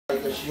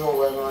sio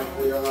nga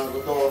ko ya nga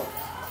to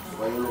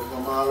wa yo ka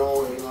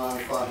maro nga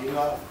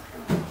pahinga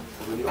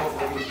ko ni o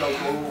ko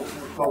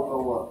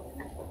tau wa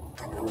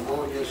mo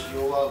ye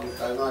sio wa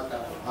ka ngata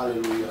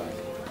haleluya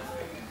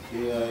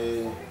ya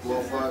ko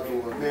fa to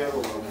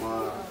mero ma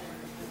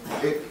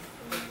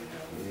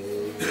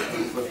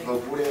kwa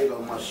Pule la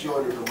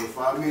masione la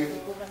famille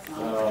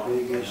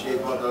che si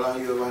porta la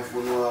io vai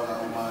fuori ma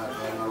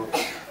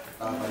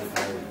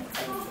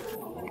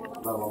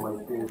la mamma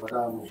ti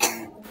parliamo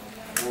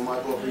ma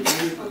tu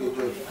vedi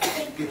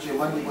che c'è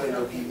mani poi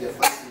la chi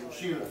fa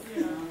uscire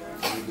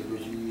che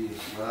così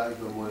vai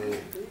come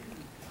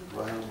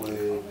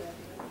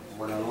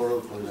buona loro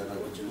con la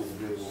che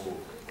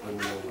con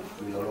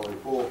il loro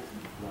un po'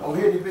 o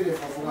vedi bene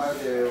fa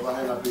fumare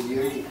vai la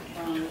pedire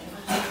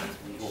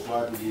o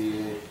fa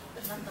di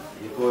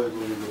iko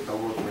ko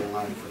tawo ko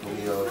nga ko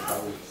niya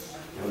tao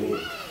ni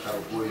tao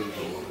ko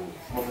ito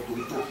mo ko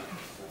ito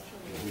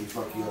ni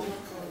fakio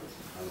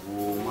ko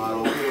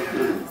maro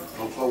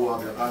ko ko wa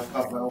ka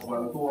ka pa ko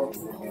na to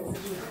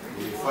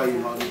ni fai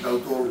ma ni tao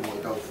to mo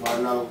tao fa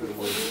na ko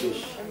mo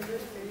fish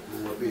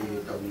mo pe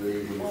tao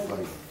ni ni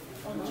fai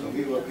so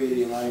vi va pe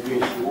nga ni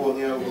ko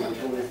ni ko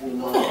to fu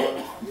ma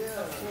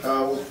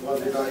tao fa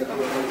de dai ko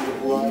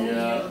ko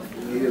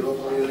ni lo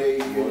to ni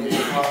ni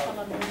fa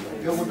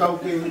eu vou dar o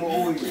termo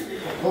hoje,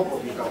 vou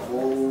ficar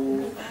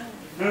bom.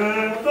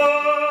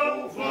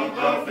 Então, vamos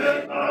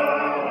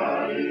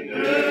afetar e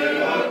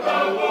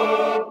derrotar o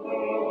outro.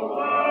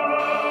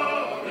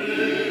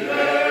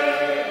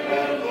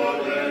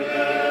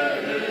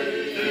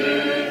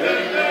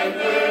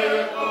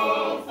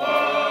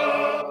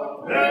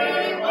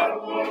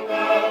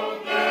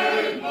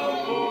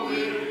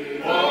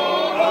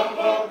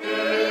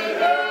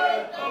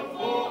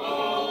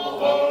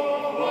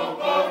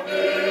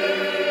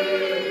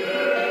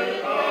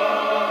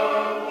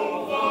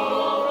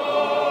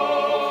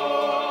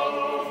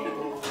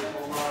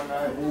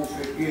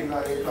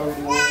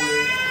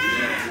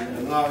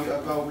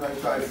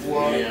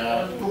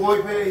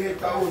 Tôi về hiện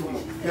tao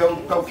theo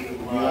tao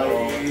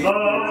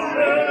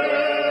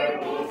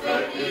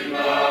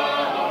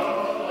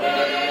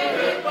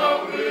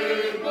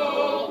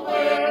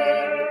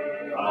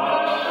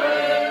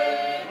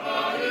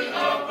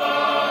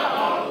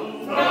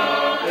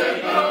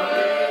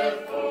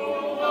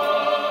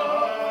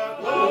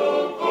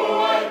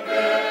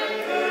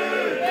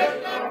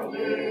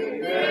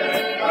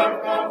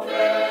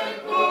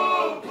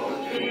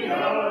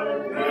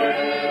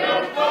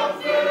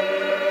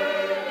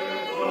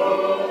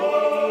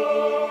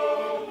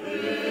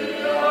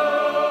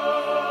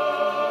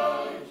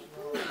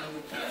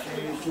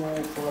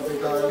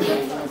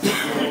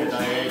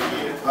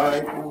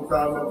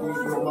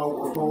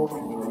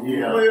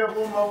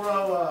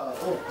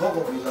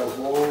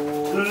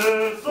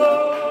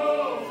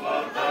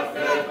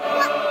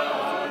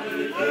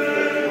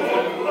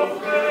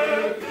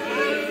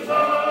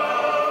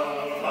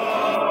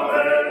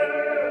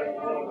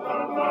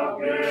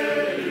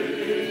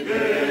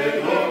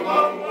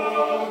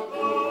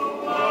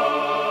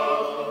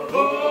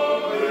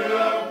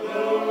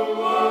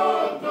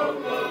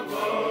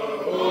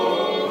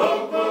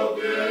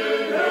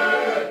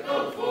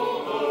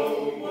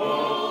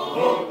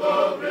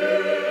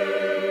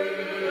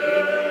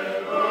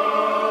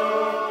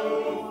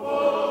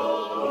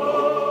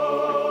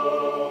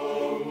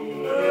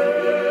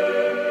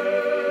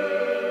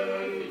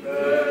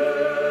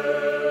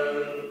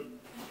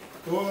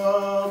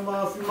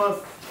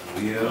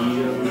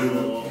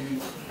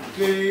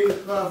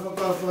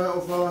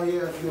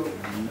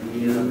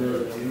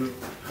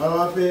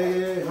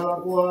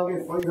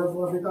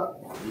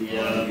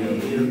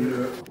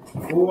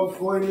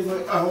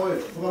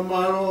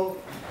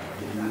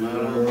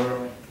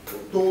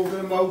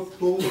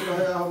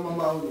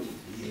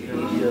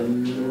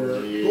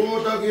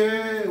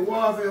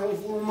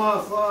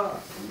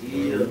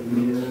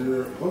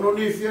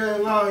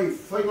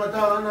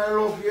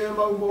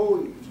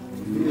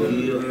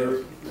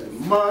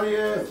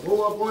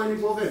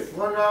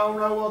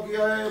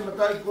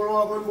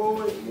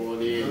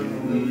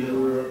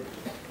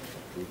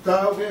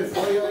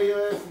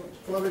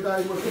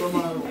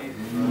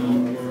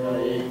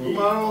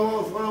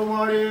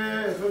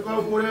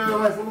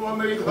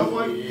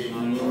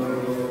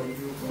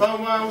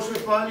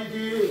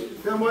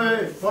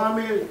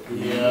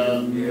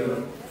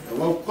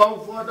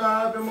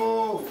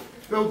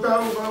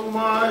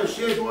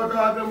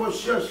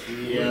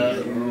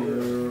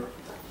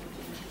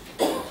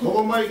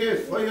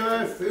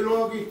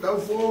Feiloaki tau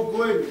fo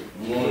koe.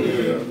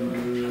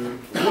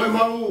 Koe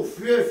mau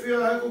fie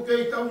hai ku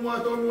kei tau mua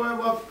tonu ai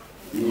wak.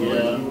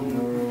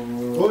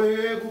 Koe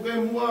e ku kei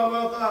mua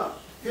waka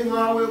ke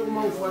ngāwe ku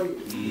mau whai.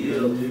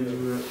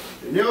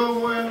 Neo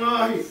moe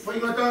ngāhi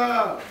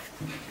whaingata.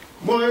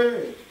 Moe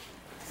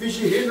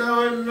fisi hina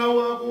e nau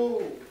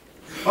aku.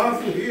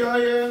 Hafu hia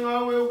e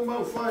ngāwe ku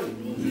mau whai.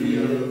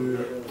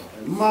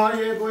 Mai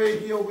e koe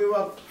ki o ke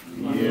wak.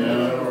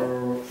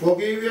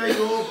 Forgive ai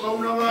o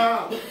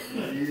kaunanga.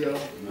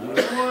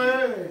 Moe.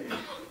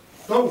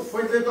 Tau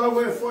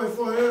Faifekau e foi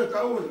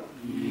tau.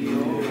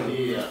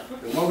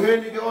 Mau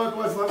heni ke o tu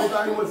fa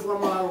ta mo fa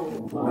malo.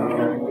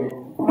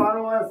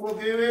 Malo e fo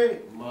ke we.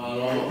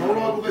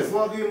 Malo tu ke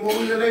fo ke mo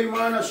le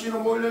mana sino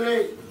mo le.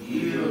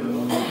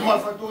 Ma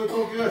fa tu to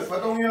ke fa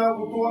to ya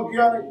ku to ki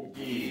ai.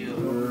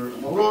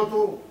 Malo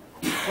tu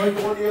fa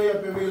ko ni ya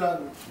pe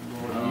milano.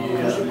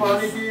 Se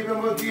pani di me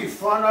mo ki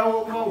fa na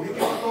o mo ki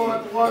to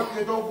tu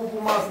ke to ku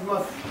mas.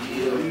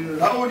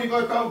 La única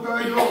tau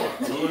ka ilo.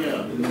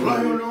 La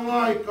yo no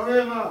ai ka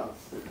venga.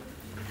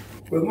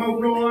 Pues mau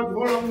no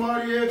bola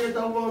mari ke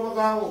tau mo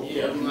makao.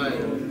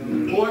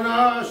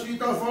 Ona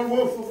sita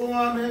falwo fo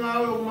nga me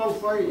nga o mau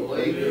fai.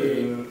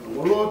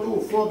 Olo tu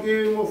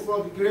foki mo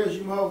foki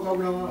cresce mau ka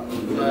nga.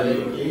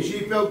 E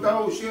si pe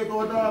tau se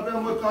to da pe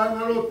mo ka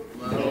nga lot.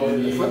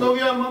 Fato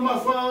ya mama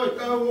fa o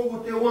tau o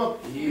te wa.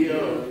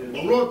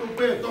 Olo tu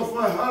pe to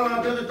fa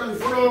hala pe ta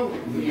foro.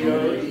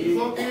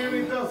 Foki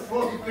mi ta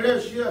foki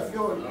cresce a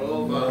fior.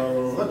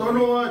 Fato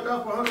no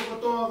ta pa hano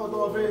ko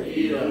to pe.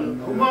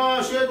 Uma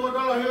se to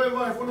da la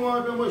vai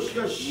funua pe mo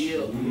shiashi.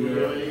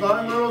 Ka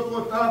nga lot ko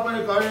ta pa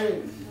ne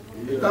kare.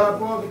 Kita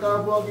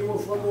buat mo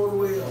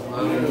famoro e.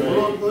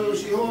 Olo ko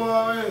si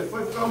hoa e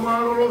Faifekau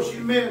malo lo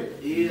si me.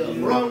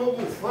 Olo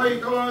ko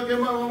fai ka ke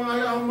ma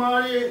ya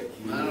mari.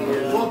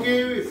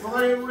 Foki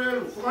fai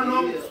ure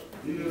fano.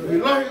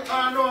 Ilahi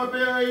ano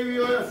pe ai vi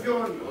o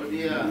fion.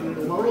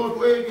 Olo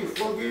ko e ki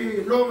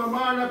foki no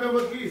mana pe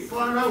ki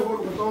fana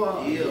ho ko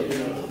toa.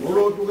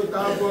 Olo ko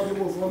ta buat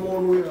mo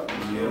famoro e.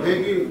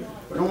 Egi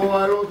no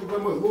malo tu pe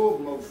mo ho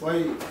mo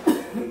fai.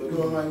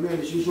 Do ngai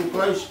me si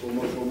surprise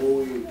mo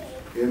famoro.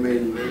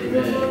 Amen.